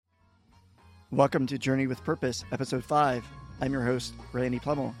Welcome to Journey with Purpose, Episode 5. I'm your host, Randy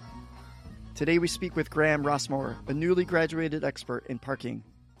Plummel. Today we speak with Graham Rossmore, a newly graduated expert in parking,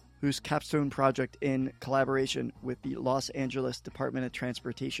 whose capstone project in collaboration with the Los Angeles Department of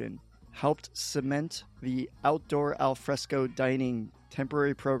Transportation helped cement the outdoor alfresco dining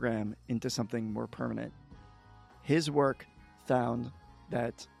temporary program into something more permanent. His work found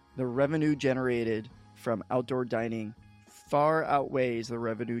that the revenue generated from outdoor dining far outweighs the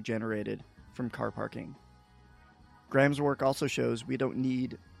revenue generated from car parking. Graham's work also shows we don't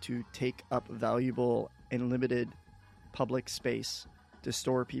need to take up valuable and limited public space to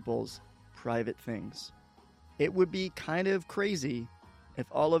store people's private things. It would be kind of crazy if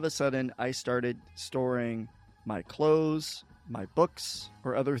all of a sudden I started storing my clothes, my books,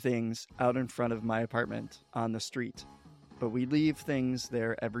 or other things out in front of my apartment on the street. But we leave things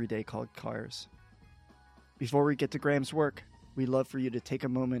there every day called cars. Before we get to Graham's work, we'd love for you to take a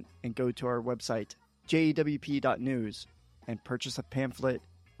moment and go to our website, jwp.news, and purchase a pamphlet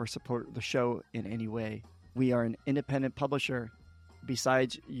or support the show in any way. We are an independent publisher.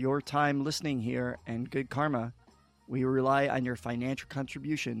 Besides your time listening here and good karma, we rely on your financial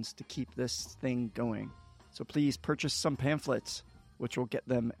contributions to keep this thing going. So please purchase some pamphlets, which will get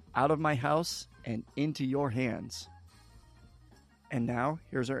them out of my house and into your hands. And now,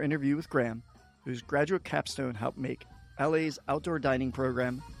 here's our interview with Graham, whose graduate capstone helped make LA's outdoor dining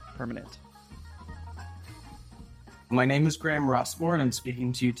program permanent. My name is Graham Rossmore, and I'm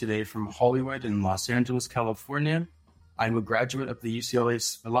speaking to you today from Hollywood in Los Angeles, California. I'm a graduate of the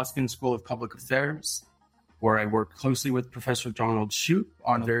UCLA's Luskin School of Public Affairs, where I work closely with Professor Donald Shoup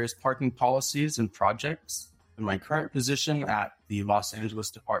on various parking policies and projects. In my current position at the Los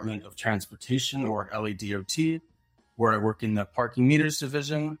Angeles Department of Transportation, or LADOT, where I work in the Parking Meters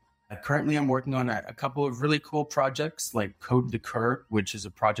Division. Currently, I'm working on a couple of really cool projects like Code the Curb, which is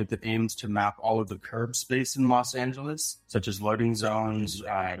a project that aims to map all of the curb space in Los Angeles, such as loading zones,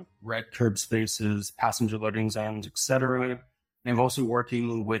 red curb spaces, passenger loading zones, etc. And I'm also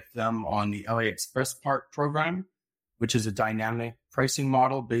working with them on the LA Express Park program, which is a dynamic pricing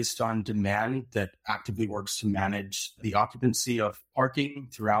model based on demand that actively works to manage the occupancy of parking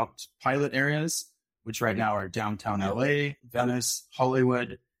throughout pilot areas, which right now are downtown LA, Venice,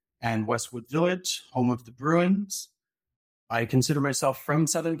 Hollywood, and Westwood Village, home of the Bruins. I consider myself from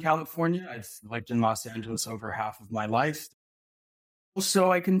Southern California. I've lived in Los Angeles over half of my life.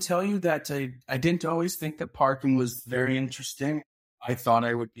 So I can tell you that I didn't always think that parking was very interesting. I thought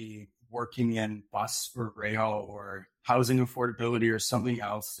I would be working in bus or rail or housing affordability or something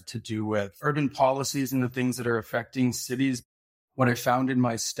else to do with urban policies and the things that are affecting cities. What I found in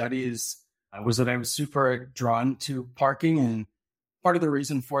my studies was that I was super drawn to parking, and part of the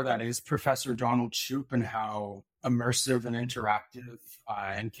reason for that is Professor Donald Shoup and how immersive and interactive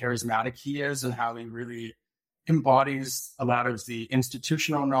and charismatic he is, and how he really embodies a lot of the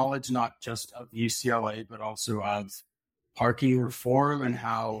institutional knowledge, not just of UCLA, but also of parking reform, and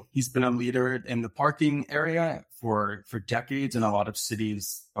how he's been a leader in the parking area for decades. And a lot of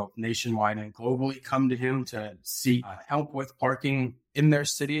cities, both nationwide and globally, come to him to seek help with parking in their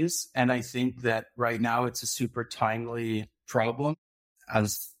cities. And I think that right now it's a super timely problem.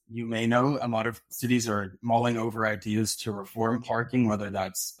 As you may know, a lot of cities are mulling over ideas to reform parking, whether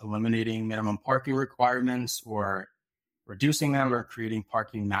that's eliminating minimum parking requirements or reducing them or creating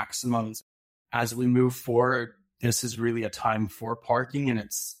parking maximums. As we move forward, this is really a time for parking, and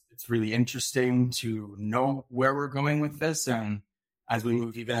it's really interesting to know where we're going with this. And as we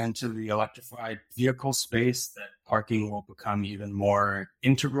move even into the electrified vehicle space, that parking will become even more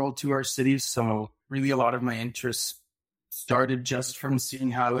integral to our cities. So really a lot of my interests started just from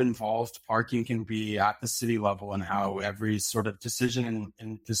seeing how involved parking can be at the city level, and how every sort of decision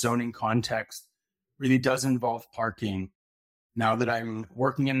in the zoning context really does involve parking. Now that I'm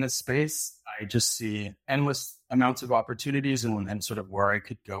working in this space, I just see endless amounts of opportunities and sort of where I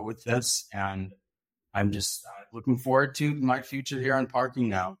could go with this. And I'm just looking forward to my future here on parking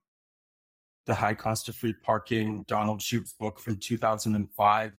now. The High Cost of Free Parking, Donald Shoup's book from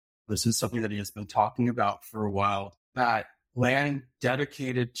 2005. This is something that he has been talking about for a while. That land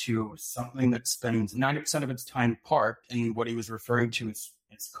dedicated to something that spends 90% of its time parked, and what he was referring to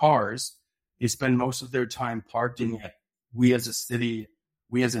as cars, they spend most of their time parked, and yet we as a city,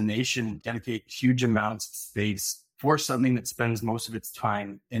 we as a nation dedicate huge amounts of space for something that spends most of its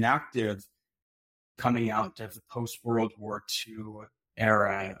time inactive, coming out of the post-World War II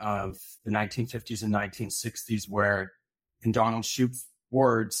era of the 1950s and 1960s, where, in Donald Shoup's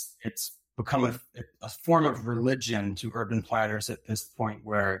words, it's become a form of religion to urban planners at this point,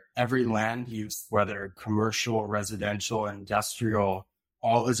 where every land use, whether commercial, residential, industrial,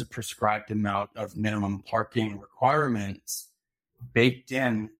 all is a prescribed amount of minimum parking requirements baked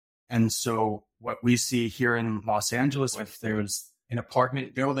in. And so what we see here in Los Angeles, if there's an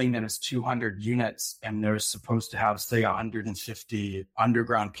apartment building that is 200 units and they're supposed to have, say, 150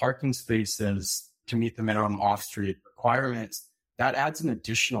 underground parking spaces to meet the minimum off-street requirements, that adds an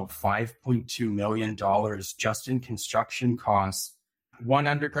additional $5.2 million just in construction costs. One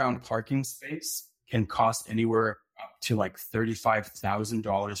underground parking space can cost anywhere up to like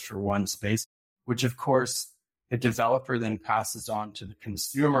 $35,000 for one space, which of course the developer then passes on to the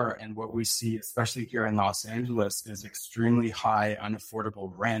consumer. And what we see, especially here in Los Angeles, is extremely high,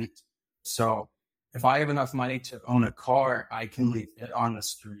 unaffordable rent. So if I have enough money to own a car, I can leave it on the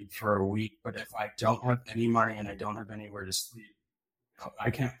street for a week. But if I don't have any money and I don't have anywhere to sleep,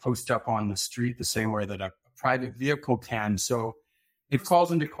 I can't post up on the street the same way that a private vehicle can. So it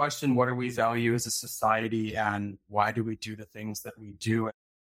calls into question, what do we value as a society and why do we do the things that we do?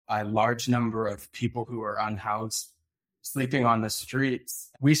 A large number of people who are unhoused, sleeping on the streets,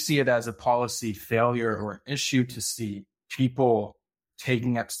 we see it as a policy failure or an issue to see people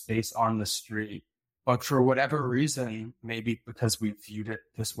taking up space on the street. But for whatever reason, maybe because we've viewed it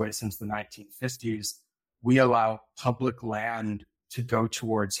this way since the 1950s, we allow public land to go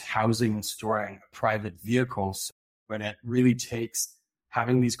towards housing and storing private vehicles. When it really takes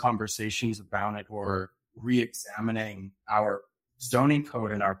having these conversations about it or re-examining our zoning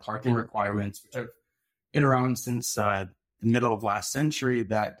code and our parking requirements, which have been around since the middle of last century,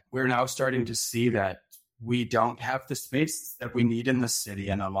 that we're now starting to see that we don't have the space that we need in the city.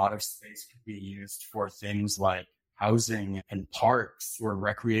 And a lot of space could be used for things like housing and parks or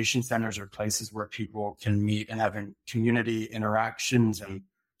recreation centers or places where people can meet and have community interactions and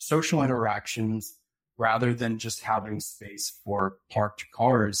social interactions rather than just having space for parked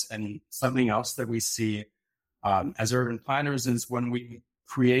cars. And something else that we see as urban planners is when we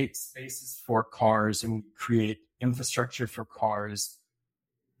create spaces for cars and we create infrastructure for cars,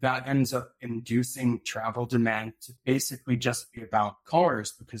 that ends up inducing travel demand to basically just be about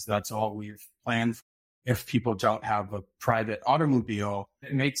cars because that's all we've planned for. If people don't have a private automobile,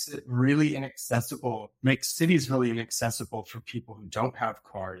 it makes it really inaccessible, makes cities really inaccessible for people who don't have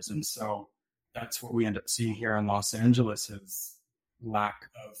cars. And so that's what we end up seeing here in Los Angeles is lack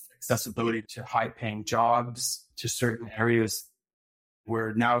of accessibility to high-paying jobs, to certain areas.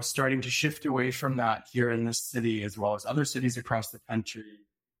 We're now starting to shift away from that here in this city, as well as other cities across the country,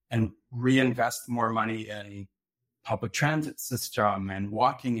 and reinvest more money in public transit system and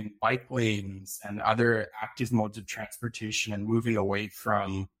walking and bike lanes and other active modes of transportation, and moving away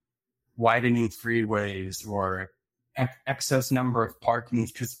from widening freeways or excess number of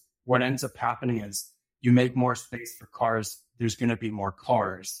parkings. Because what ends up happening is you make more space for cars, there's going to be more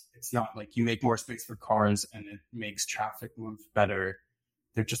cars. It's not like you make more space for cars and it makes traffic move better.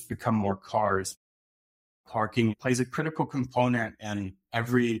 There just become more cars. Parking plays a critical component in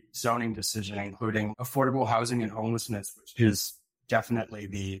every zoning decision, including affordable housing and homelessness, which is definitely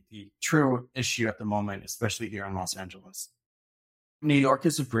the true issue at the moment, especially here in Los Angeles. New York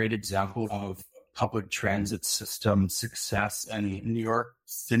is a great example of public transit system success, and New York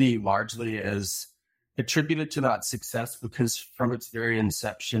City largely is attributed to that success because from its very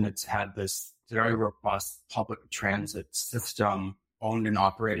inception, it's had this very robust public transit system owned and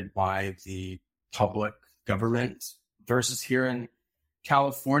operated by the public government, versus here in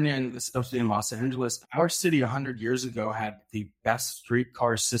California and especially in Los Angeles. Our city 100 years ago had the best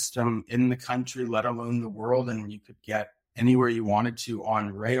streetcar system in the country, let alone the world, and you could get anywhere you wanted to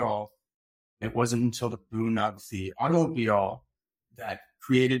on rail. It wasn't until the boom of the automobile that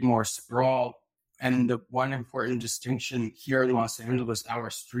created more sprawl. And the one important distinction here in Los Angeles, our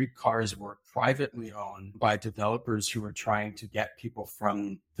streetcars were privately owned by developers who were trying to get people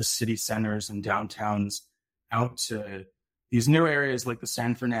from the city centers and downtowns out to these new areas like the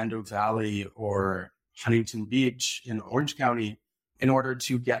San Fernando Valley or Huntington Beach in Orange County in order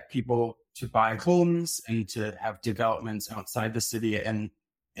to get people to buy homes and to have developments outside the city and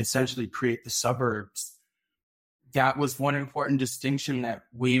essentially create the suburbs. That was one important distinction, that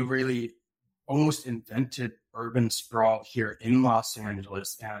we really almost invented urban sprawl here in Los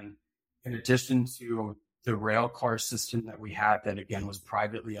Angeles. And in addition to the rail car system that we had, that again was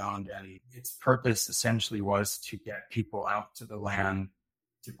privately owned, and its purpose essentially was to get people out to the land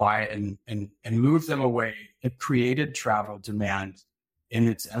to buy it and move them away. It created travel demand in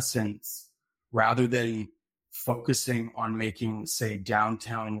its essence, rather than focusing on making, say,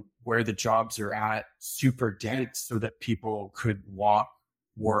 downtown where the jobs are at super dense so that people could walk,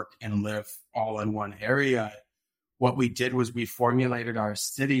 work, and live all in one area. What we did was we formulated our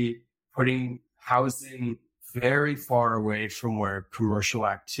city, putting housing very far away from where commercial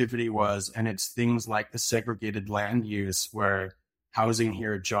activity was. And it's things like the segregated land use where housing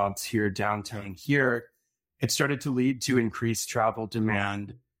here, jobs here, downtown here, it started to lead to increased travel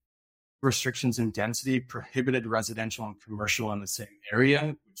demand. Restrictions in density prohibited residential and commercial in the same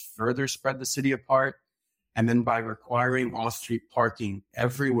area, which further spread the city apart. And then by requiring off-street parking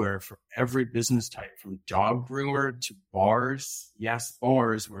everywhere for every business type, from dog groomer to bars, yes,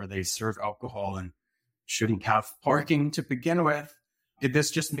 bars where they serve alcohol and shouldn't have parking to begin with,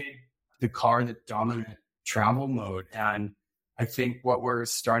 this just made the car the dominant travel mode. And I think what we're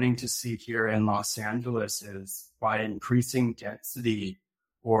starting to see here in Los Angeles is by increasing density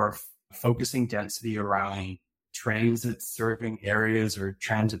or focusing density around transit serving areas or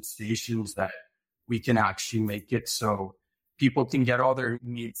transit stations, that we can actually make it so people can get all their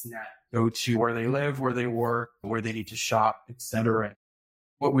needs met, go to where they live, where they work, where they need to shop, etc.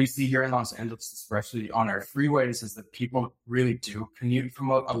 What we see here in Los Angeles, especially on our freeways, is that people really do commute from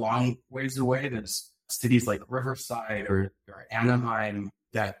a long ways away. There's cities like Riverside or Anaheim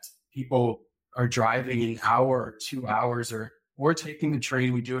that people are driving an hour or 2 hours, or taking the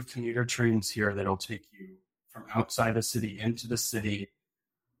train. We do have commuter trains here that'll take you from outside the city into the city.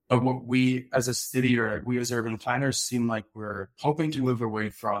 But what we as a city, or we as urban planners, seem like we're hoping to move away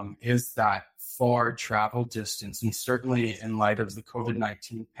from is that far travel distance. And certainly in light of the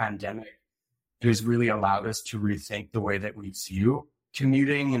COVID-19 pandemic, it has really allowed us to rethink the way that we view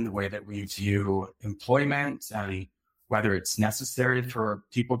commuting and the way that we view employment, and whether it's necessary for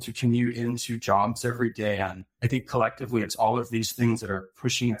people to commute into jobs every day. And I think collectively, it's all of these things that are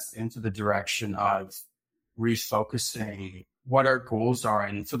pushing us into the direction of refocusing what our goals are.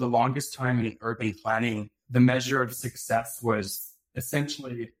 And for the longest time in urban planning, the measure of success was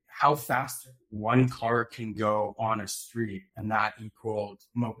essentially how fast one car can go on a street, and that equaled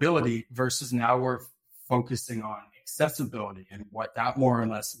mobility, versus now we're focusing on accessibility. And what that more or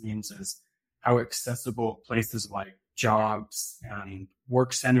less means is how accessible places like jobs and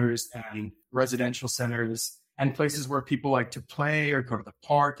work centers and residential centers and places where people like to play or go to the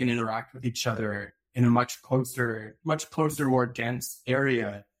park and interact with each other in a much closer, more dense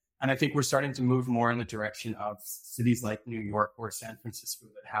area. And I think we're starting to move more in the direction of cities like New York or San Francisco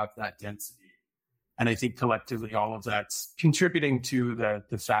that have that density. And I think collectively, all of that's contributing to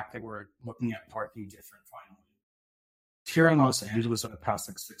the fact that we're looking at parking different finally. Here in Los Angeles, over the past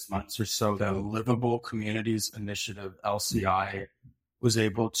 6 months or so, the Livable Communities Initiative, LCI, was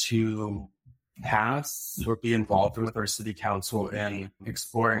able to pass or be involved with our city council in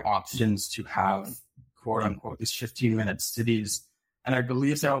exploring options to have, quote unquote, these 15-minute cities. And I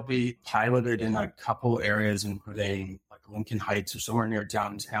believe that will be piloted in a couple areas, including like Lincoln Heights or somewhere near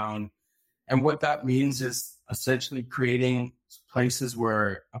downtown. And what that means is essentially creating places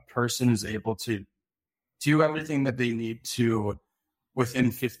where a person is able to do everything that they need to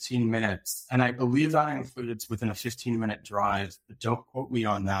within 15 minutes. And I believe that includes within a 15-minute drive. But don't quote me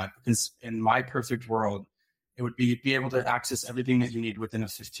on that, because in my perfect world, it would be able to access everything that you need within a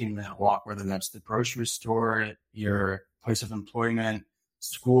 15-minute walk, whether that's the grocery store, your place of employment,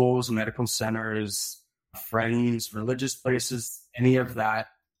 schools, medical centers, friends, religious places, any of that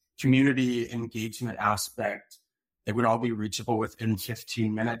community engagement aspect, it would all be reachable within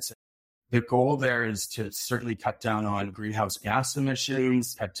 15 minutes. The goal there is to certainly cut down on greenhouse gas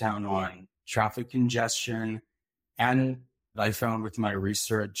emissions, cut down on traffic congestion. And I found with my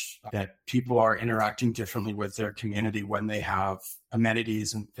research that people are interacting differently with their community when they have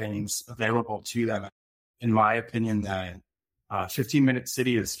amenities and things available to them. In my opinion, that 15-minute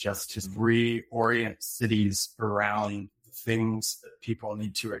city is just to reorient cities around the things that people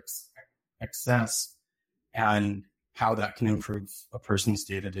need to access and how that can improve a person's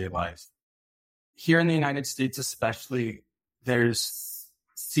day-to-day life. Here in the United States especially, there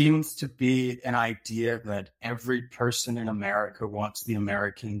seems to be an idea that every person in America wants the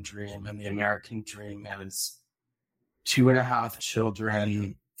American dream, and the American dream is 2.5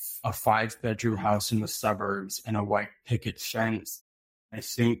 children, a 5-bedroom house in the suburbs, and a white picket fence. I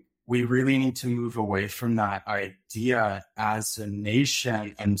think we really need to move away from that idea as a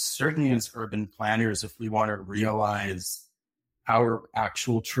nation, and certainly as urban planners, if we want to realize our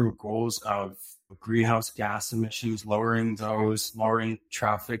actual true goals of greenhouse gas emissions, lowering those, lowering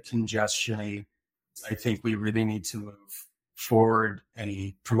traffic congestion. I think we really need to move forward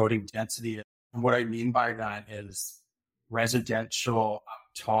and promoting density. And what I mean by that is residential up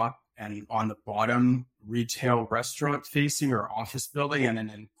top and on the bottom, retail restaurant facing or office building, and an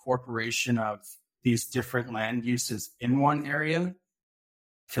incorporation of these different land uses in one area.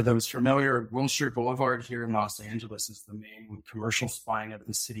 For those familiar, Wilshire Boulevard here in Los Angeles is the main commercial spine of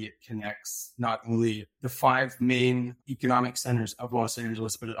the city. It connects not only the 5 main economic centers of Los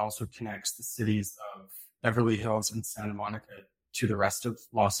Angeles, but it also connects the cities of Beverly Hills and Santa Monica to the rest of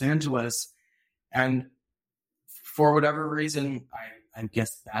Los Angeles. And for whatever reason, I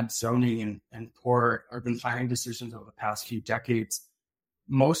guess bad zoning and poor urban planning decisions over the past few decades,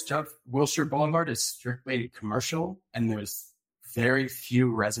 most of Wilshire Boulevard is strictly commercial, and there's very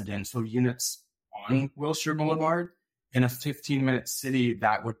few residential units on Wilshire Boulevard. In a 15-minute city,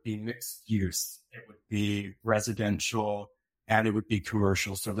 that would be mixed use. It would be residential and it would be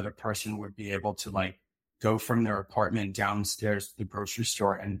commercial, so that a person would be able to go from their apartment downstairs to the grocery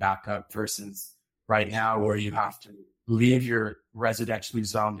store and back up, versus right now where you have to leave your residentially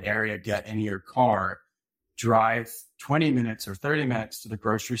zoned area, get in your car, drive 20 minutes or 30 minutes to the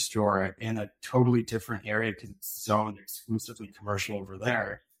grocery store in a totally different area because it's zoned exclusively commercial over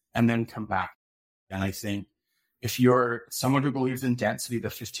there, and then come back. And I think if you're someone who believes in density, the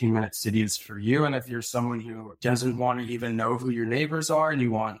 15-minute city is for you. And if you're someone who doesn't want to even know who your neighbors are and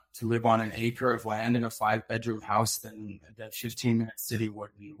you want to live on an acre of land in a 5-bedroom house, then the 15-minute city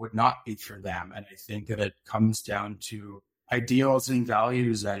would not be for them. And I think that it comes down to ideals and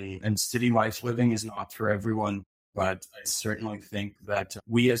values, and city life living is not for everyone. But I certainly think that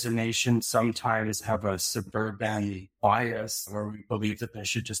we as a nation sometimes have a suburban bias where we believe that there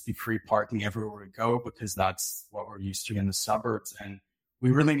should just be free parking everywhere we go because that's what we're used to in the suburbs. And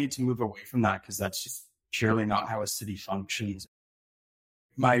we really need to move away from that because that's just purely not how a city functions.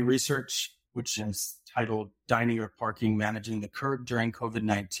 My research, which is titled Dining or Parking, Managing the Curb During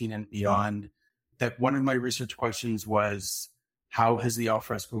COVID-19 and Beyond, that one of my research questions was, how has the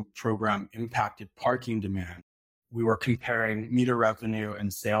alfresco program impacted parking demand? We were comparing meter revenue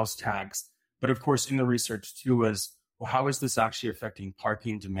and sales tax. But of course, in the research too was, well, how is this actually affecting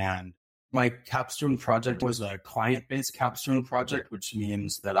parking demand? My capstone project was a client-based capstone project, which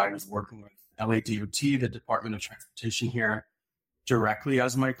means that I was working with LADOT, the Department of Transportation here, directly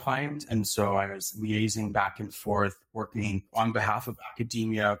as my client. And so I was liaising back and forth, working on behalf of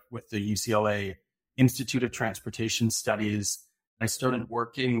academia with the UCLA Institute of Transportation Studies. I started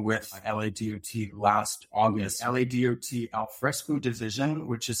working with LADOT last August. LADOT Alfresco Division,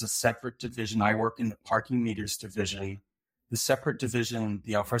 which is a separate division. I work in the parking meters division. The separate division,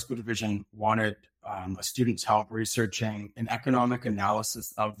 the Alfresco Division, wanted a student's help researching an economic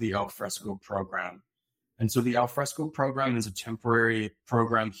analysis of the Alfresco program. And so the Alfresco program is a temporary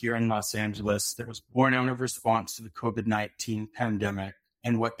program here in Los Angeles that was born out of response to the COVID-19 pandemic.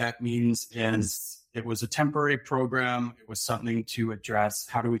 And what that means is it was a temporary program. It was something to address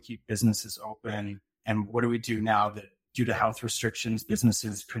how do we keep businesses open, and what do we do now that due to health restrictions,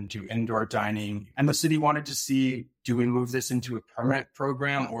 businesses couldn't do indoor dining. And the city wanted to see, do we move this into a permanent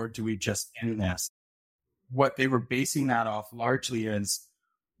program or do we just end this? What they were basing that off largely is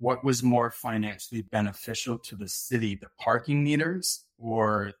what was more financially beneficial to the city, the parking meters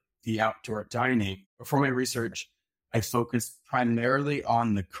or the outdoor dining. For my research, I focused primarily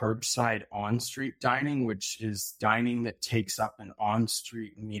on the curbside on-street dining, which is dining that takes up an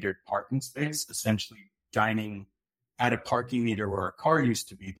on-street metered parking space, essentially dining at a parking meter where a car used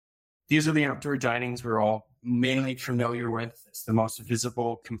to be. These are the outdoor dinings we're all mainly familiar with. It's the most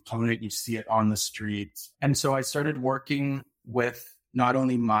visible component. You see it on the streets. And so I started working with not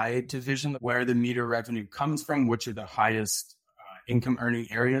only my division, where the meter revenue comes from, which are the highest income earning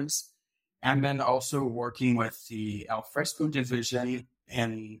areas, and then also working with the Alfresco division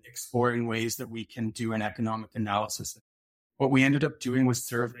and exploring ways that we can do an economic analysis. What we ended up doing was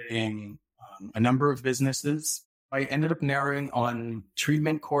surveying a number of businesses. I ended up narrowing on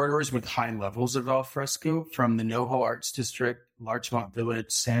treatment corridors with high levels of alfresco from the NoHo Arts District, Larchmont Village,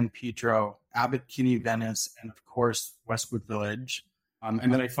 San Pedro, Abbot Kinney Venice, and of course, Westwood Village.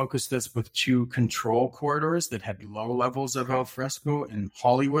 And then I focused this with 2 control corridors that had low levels of alfresco in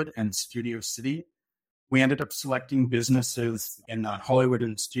Hollywood and Studio City. We ended up selecting businesses in Hollywood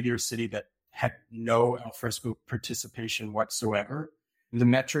and Studio City that had no alfresco participation whatsoever. The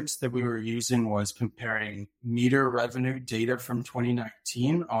metrics that we were using was comparing meter revenue data from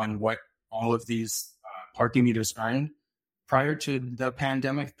 2019 on what all of these parking meters earned prior to the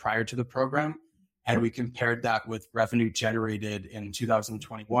pandemic, prior to the program. And we compared that with revenue generated in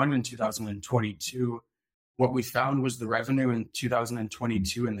 2021 and 2022. What we found was the revenue in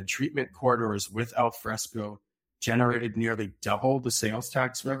 2022 in the treatment corridors with alfresco generated nearly double the sales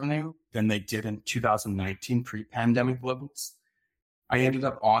tax revenue than they did in 2019 pre-pandemic levels. I ended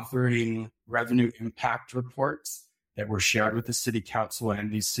up authoring revenue impact reports that were shared with the city council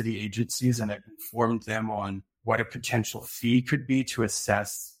and these city agencies, and it informed them on what a potential fee could be to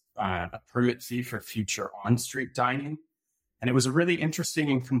assess a permit fee for future on-street dining. And it was a really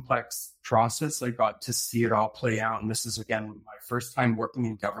interesting and complex process. I got to see it all play out. And this is, again, my first time working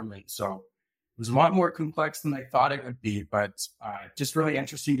in government. So it was a lot more complex than I thought it would be, but just really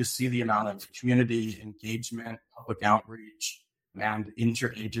interesting to see the amount of community engagement, public outreach, and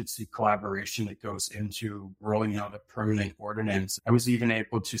interagency collaboration that goes into rolling out a permanent ordinance. I was even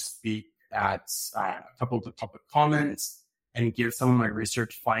able to speak at a couple of the public comments and give some of my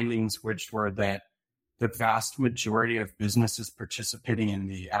research findings, which were that the vast majority of businesses participating in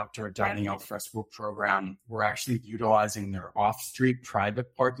the outdoor dining al fresco program were actually utilizing their off-street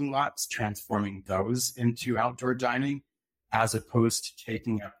private parking lots, transforming those into outdoor dining, as opposed to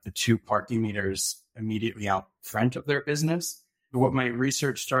taking up the 2 parking meters immediately out front of their business. What my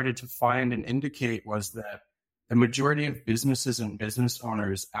research started to find and indicate was that the majority of businesses and business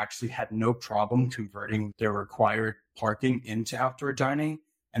owners actually had no problem converting their required parking into outdoor dining.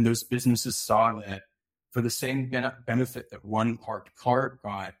 And those businesses saw that for the same benefit that one parked car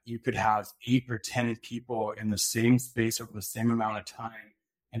got, you could have 8 or 10 people in the same space over the same amount of time,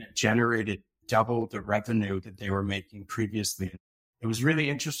 and it generated double the revenue that they were making previously. It was really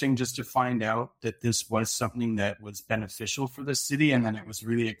interesting just to find out that this was something that was beneficial for the city, and then it was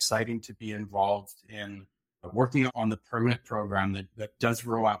really exciting to be involved in working on the permanent program that does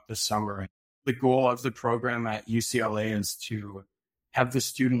roll out this summer. The goal of the program at UCLA is to have the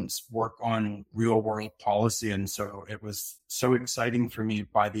students work on real world policy. And so it was so exciting for me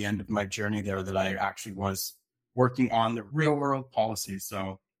by the end of my journey there that I actually was working on the real world policy.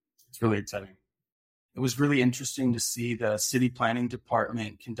 So it's really exciting. It was really interesting to see the city planning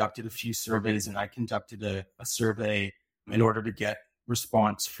department conducted a few surveys, and I conducted a survey in order to get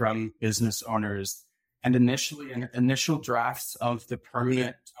response from business owners. And initial drafts of the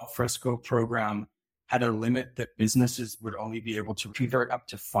permanent alfresco program had a limit that businesses would only be able to convert up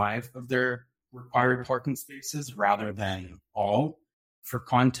to 5 of their required parking spaces rather than all. For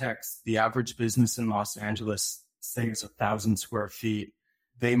context, the average business in Los Angeles, say it's 1,000 square feet,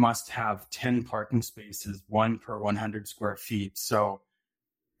 they must have 10 parking spaces, 1 per 100 square feet. So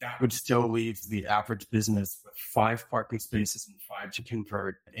that would still leave the average business with 5 parking spaces and 5 to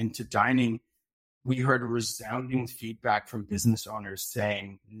convert into dining. We heard resounding feedback from business owners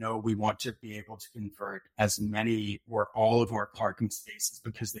saying, no, we want to be able to convert as many or all of our parking spaces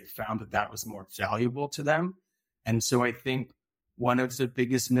because they found that that was more valuable to them. And so I think one of the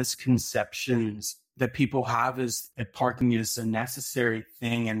biggest misconceptions that people have is that parking is a necessary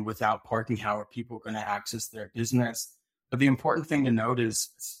thing, and without parking, how are people going to access their business? But the important thing to note is,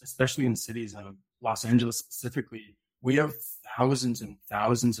 especially in cities, Los Angeles specifically, we have thousands and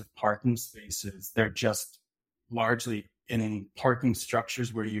thousands of parking spaces. They're just largely in parking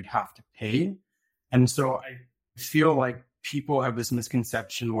structures where you'd have to pay. And so I feel like people have this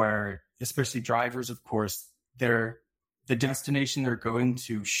misconception where, especially drivers, of course, the destination they're going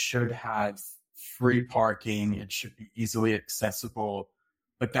to should have free parking. It should be easily accessible,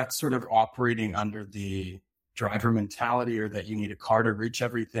 but that's sort of operating under the driver mentality, or that you need a car to reach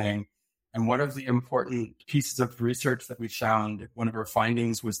everything. And one of the important pieces of research that we found, one of our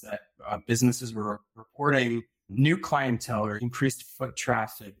findings was that businesses were reporting new clientele or increased foot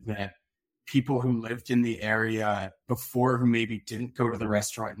traffic, that people who lived in the area before who maybe didn't go to the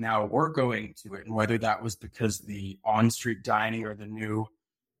restaurant now were going to it. And whether that was because the on-street dining or the new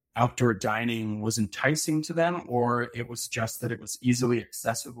outdoor dining was enticing to them, or it was just that it was easily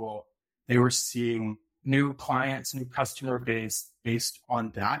accessible, they were seeing new clients, new customer base based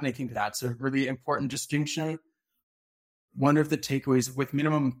on that. And I think that's a really important distinction. One of the takeaways with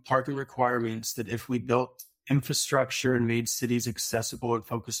minimum parking requirements, that if we built infrastructure and made cities accessible and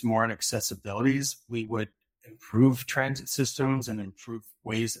focused more on accessibilities, we would improve transit systems and improve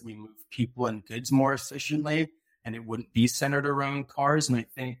ways that we move people and goods more efficiently, and it wouldn't be centered around cars. And I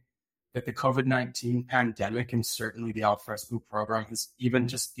think that the COVID-19 pandemic, and certainly the Alfresco program, has even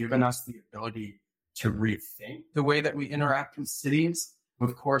just given us the ability to rethink the way that we interact with cities.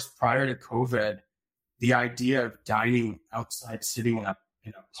 Of course, prior to COVID, the idea of dining outside, sitting in a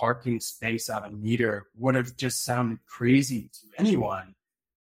parking space at a meter, would have just sounded crazy to anyone.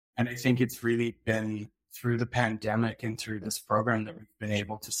 And I think it's really been through the pandemic and through this program that we've been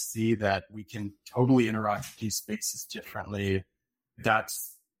able to see that we can totally interact with these spaces differently.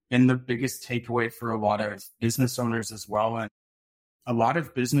 That's been the biggest takeaway for a lot of business owners as well. And a lot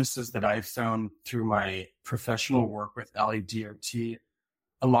of businesses that I've found through my professional work with LADOT,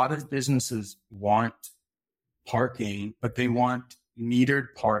 a lot of businesses want parking, but they want metered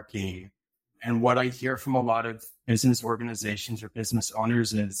parking. And what I hear from a lot of business organizations or business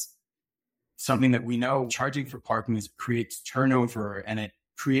owners is something that we know charging for parking is creates turnover and it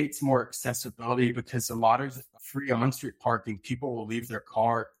creates more accessibility because a lot of free on-street parking, people will leave their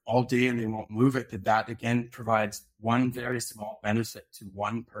car all day and they won't move it. That again provides one very small benefit to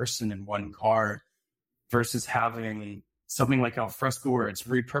one person in one car versus having something like alfresco where it's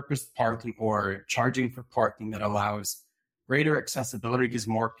repurposed parking or charging for parking that allows greater accessibility because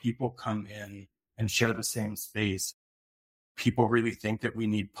more people come in and share the same space. People really think that we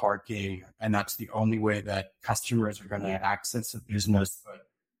need parking and that's the only way that customers are going to access a business. But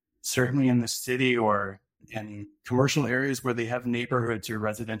certainly in the city or in commercial areas where they have neighborhoods or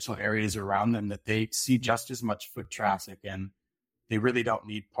residential areas around them that they see just as much foot traffic and they really don't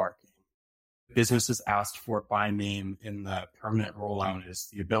need parking. Businesses asked for by name in the permanent rollout is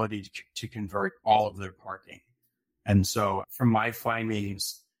the ability to convert all of their parking. And so from my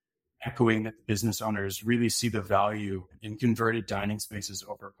findings, echoing that business owners really see the value in converted dining spaces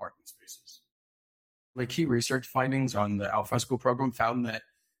over parking spaces. My key research findings on the alfresco program found that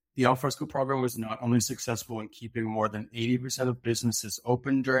the alfresco program was not only successful in keeping more than 80% of businesses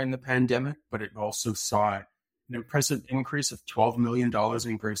open during the pandemic, but it also saw an impressive increase of $12 million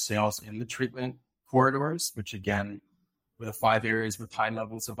in gross sales in the treatment corridors, which again, with the 5 areas with high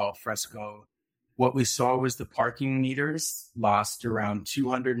levels of alfresco, what we saw was the parking meters lost around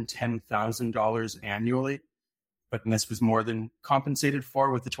 $210,000 annually, but this was more than compensated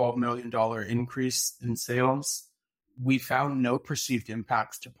for with the $12 million increase in sales. We found no perceived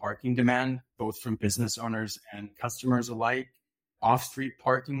impacts to parking demand, both from business owners and customers alike. Off-street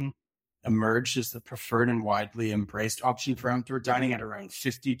parking emerged as the preferred and widely embraced option for outdoor dining at around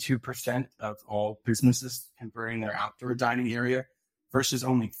 52% of all businesses converting their outdoor dining area versus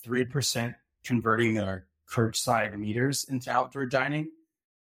only 3% converting their curbside meters into outdoor dining.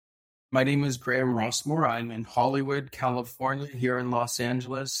 My name is Graham Rossmore. I'm in Hollywood, California, here in Los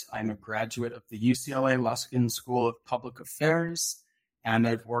Angeles. I'm a graduate of the UCLA Luskin School of Public Affairs, and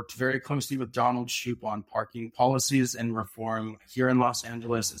I've worked very closely with Donald Shoup on parking policies and reform here in Los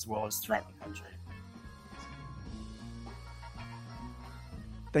Angeles as well as throughout the country.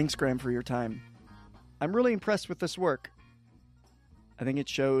 Thanks, Graham, for your time. I'm really impressed with this work. I think it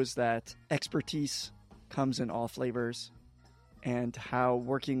shows that expertise comes in all flavors and how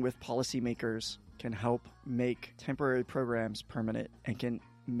working with policymakers can help make temporary programs permanent and can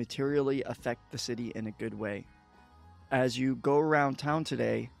materially affect the city in a good way. As you go around town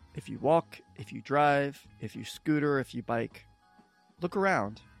today, if you walk, if you drive, if you scooter, if you bike, look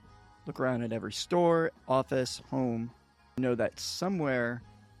around. Look around at every store, office, home. Know that somewhere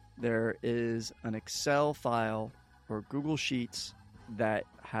there is an Excel file or Google Sheets that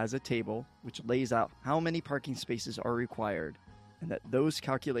has a table which lays out how many parking spaces are required, and that those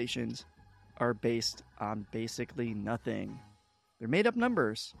calculations are based on basically nothing. They're made up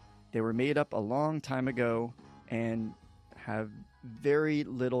numbers. They were made up a long time ago and have very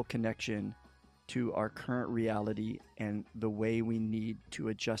little connection to our current reality and the way we need to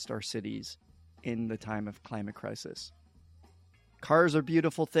adjust our cities in the time of climate crisis. Cars are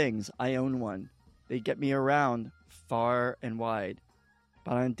beautiful things. I own one. They get me around far and wide.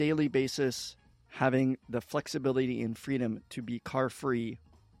 But on a daily basis, having the flexibility and freedom to be car-free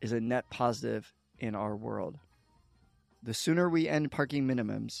is a net positive in our world. The sooner we end parking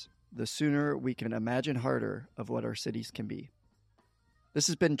minimums, the sooner we can imagine harder of what our cities can be. This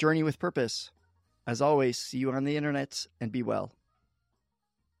has been Journey with Purpose. As always, see you on the internet and be well.